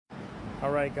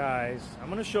Alright guys,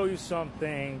 I'm going to show you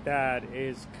something that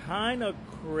is kind of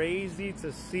crazy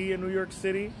to see in New York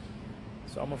City.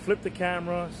 So I'm going to flip the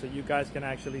camera so you guys can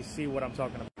actually see what I'm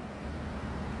talking about.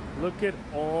 Look at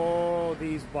all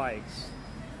these bikes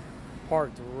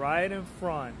parked right in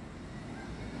front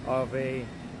of a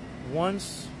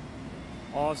once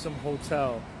awesome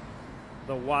hotel,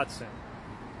 the Watson.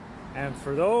 And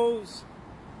for those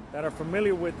that are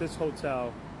familiar with this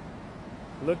hotel,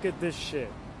 look at this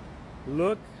shit.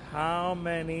 Look how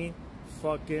many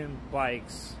fucking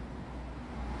bikes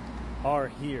are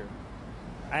here.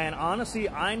 And honestly,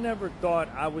 I never thought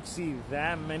I would see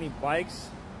that many bikes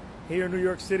here in New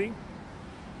York City.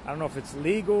 I don't know if it's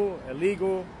legal,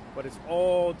 illegal, but it's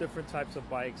all different types of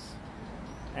bikes.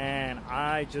 And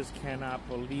I just cannot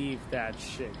believe that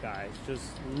shit, guys.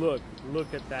 Just look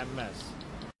at that mess.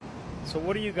 So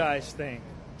what do you guys think?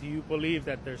 Do you believe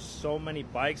that there's so many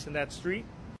bikes in that street?